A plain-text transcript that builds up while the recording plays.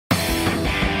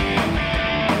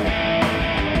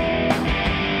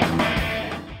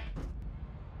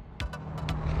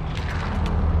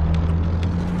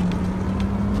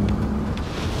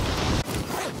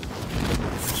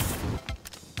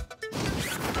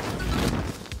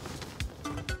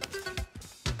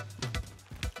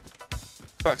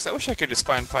Bucks. I wish I could just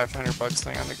find $500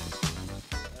 thing on the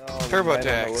Oh, turbo I don't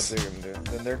know what tax. they're gonna do.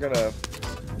 Then they're gonna.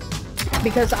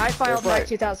 Because I filed my right.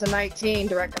 2019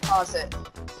 direct deposit.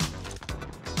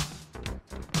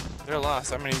 They're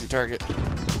lost. I'm an easy target.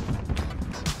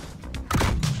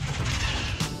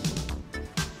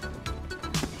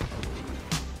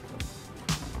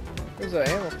 There's an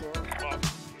ammo store.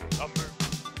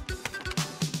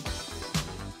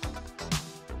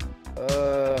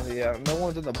 Yeah, no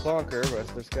one's in the bunker, but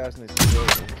there's guys in these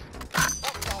buildings.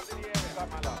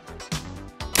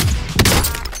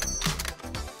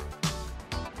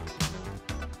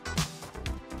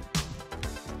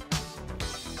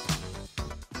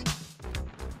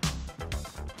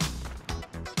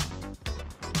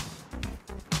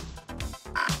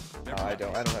 No, I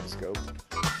don't have a scope.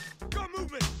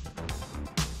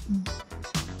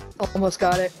 Almost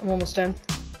got it. I'm almost done.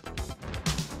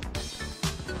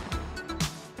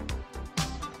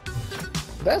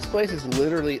 The best place is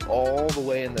literally all the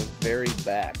way in the very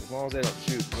back. As long as they don't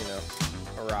shoot, you know,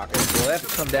 a rocket. Well, they have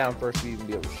to come down first to even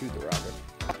be able to shoot the rocket.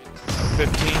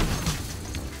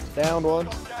 15. Downed one.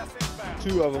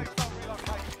 2 of them.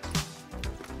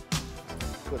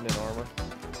 Putting in armor.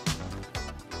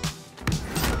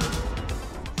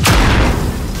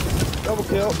 Double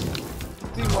kill.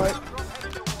 Team wipe.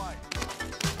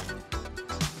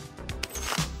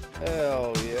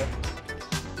 Hell yeah.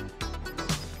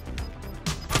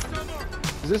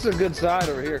 Is this a good side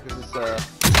over here? Because it's oh,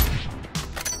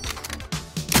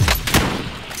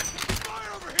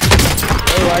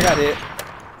 I got hit.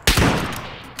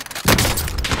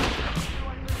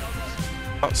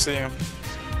 I don't see him.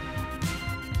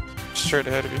 Straight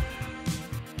ahead of you.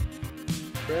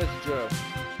 Where's Joe?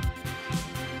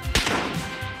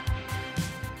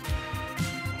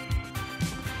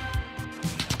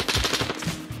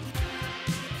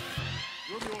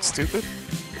 Stupid.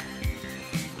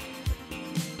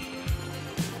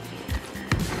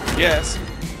 Yes.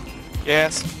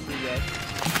 Yes.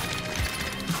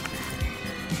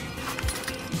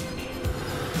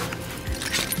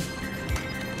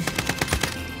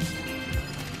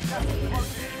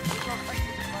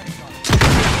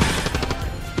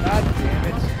 God damn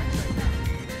it.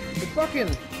 The fucking...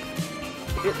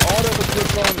 It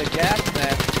auto-puts on the gas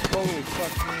mask. It totally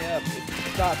fucked me up. It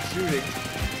stopped shooting.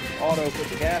 Auto put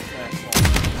the gas mask on.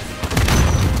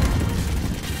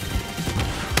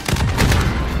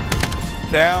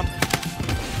 Down.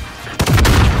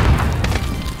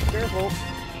 Careful.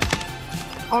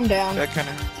 I'm down. That kind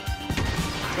of.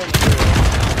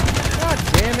 God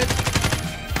damn it.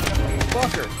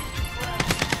 Fucker.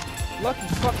 Lucky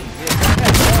fucking bitch. I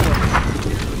had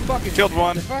fucking Killed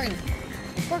one. The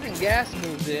fucking gas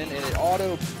moves in and it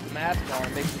auto mask on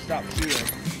and makes me stop shooting.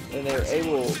 And they're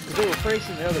able, because they were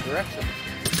facing the other direction.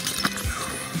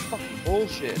 Fucking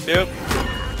bullshit. Yep.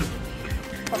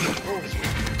 Fucking bullshit.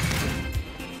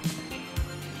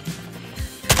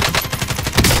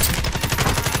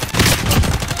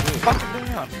 Fucking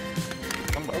down.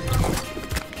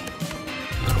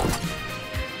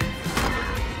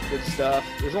 Good stuff.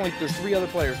 There's 3 other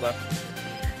players left.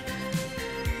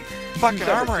 Fucking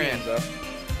armor in.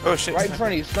 Oh shit. Right in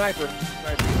front of you, sniper.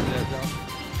 Sniper, you see that, John?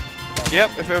 Yep,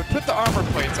 if I would put the armor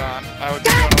plates on, I would be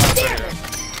doing a lot better.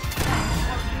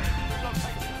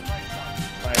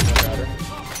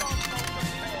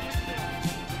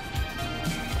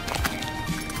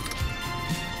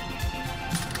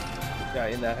 Guy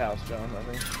in that house, John, I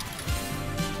think.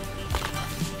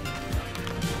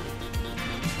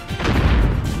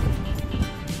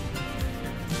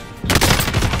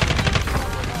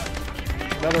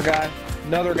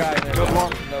 Another guy in there. Good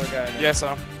one. Another guy in there. Yes,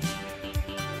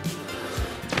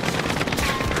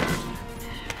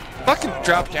 fucking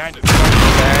drop down, you fucking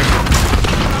bag.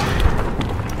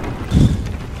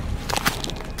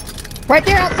 Right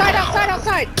there,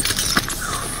 outside!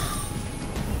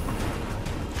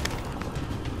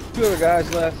 2 other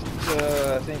guys left,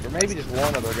 I think, or maybe just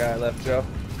 1 other guy left, Joe.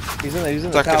 He's in the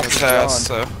Stuck in house. his house,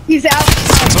 so. He's out.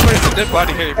 Somebody's a dead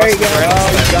body here. There you go. Oh,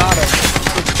 he got him.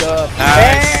 Good stuff.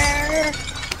 Nice.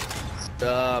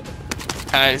 Stub.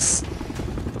 Nice.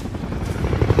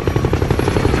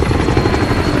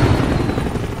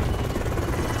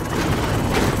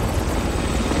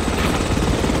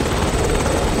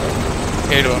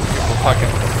 Hate it when people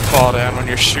fucking fall down when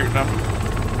you're shooting them.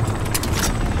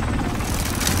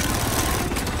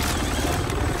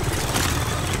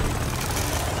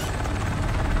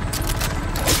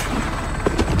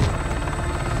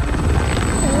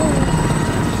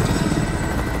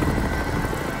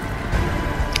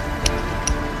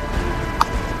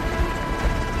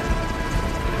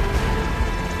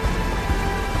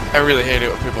 I really hate it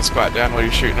when people squat down while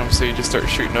you're shooting them, so you just start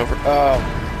shooting over. Oh,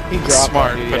 he It's dropped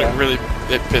smart, on you, but yeah.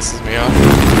 it pisses me off.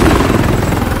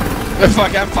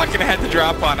 Fuck, I fucking had to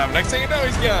drop on him. Next thing you know,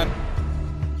 he's gone.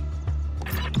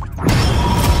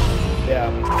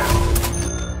 Yeah.